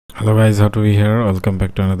Hello guys, how to be here. Welcome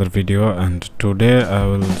back to another video, and today I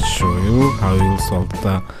will show you how you will solve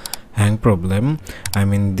the hang problem. I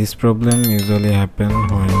mean, this problem usually happen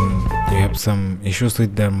when you have some issues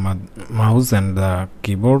with the mouse and the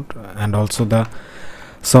keyboard and also the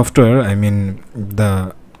software. I mean,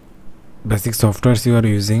 the basic softwares you are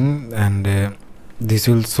using, and this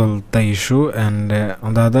will solve the issue. And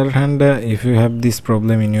on the other hand, if you have this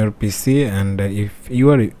problem in your PC, and if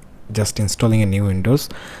you are just installing a new Windows,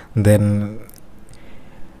 then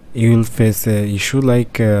you will face a issue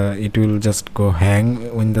like it will just go hang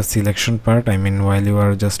in the selection part. I mean, while you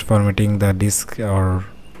are just formatting the disk or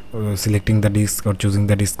selecting the disk or choosing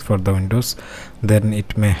the disk for the Windows, then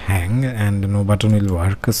it may hang and no button will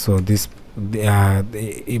work. So this by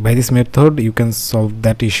this method you can solve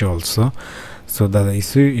that issue also. So the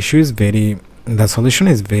issue is the solution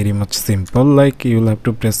is very much simple. Like, you will have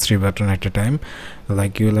to press 3 buttons at a time.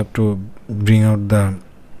 Like, you will have to bring out the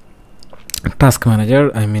task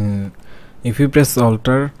manager. I mean, if you press Alt,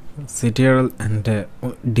 Ctrl and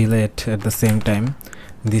delete at the same time,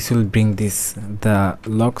 this will bring the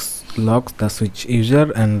locks the switch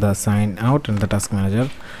user and the sign out and the task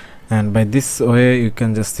manager. And by this way you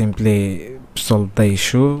can just simply solve the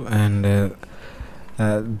issue. And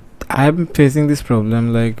I'm facing this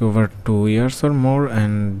problem like over 2 years or more,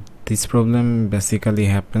 and this problem basically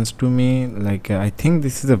happens to me. Like, I think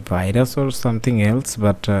this is a virus or something else,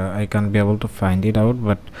 but I can't be able to find it out.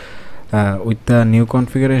 But with the new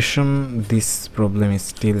configuration, this problem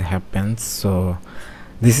still happens. So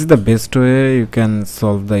this is the best way you can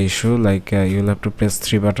solve the issue. Like, you'll have to press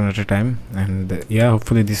 3 buttons at a time, and yeah,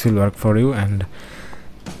 hopefully this will work for you. And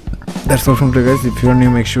that's all from today, guys. If you are new,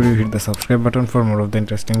 make sure you hit the subscribe button for more of the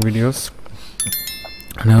interesting videos,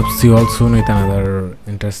 and I hope to see you all soon with another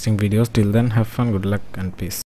interesting videos. Till then, have fun, good luck, and peace.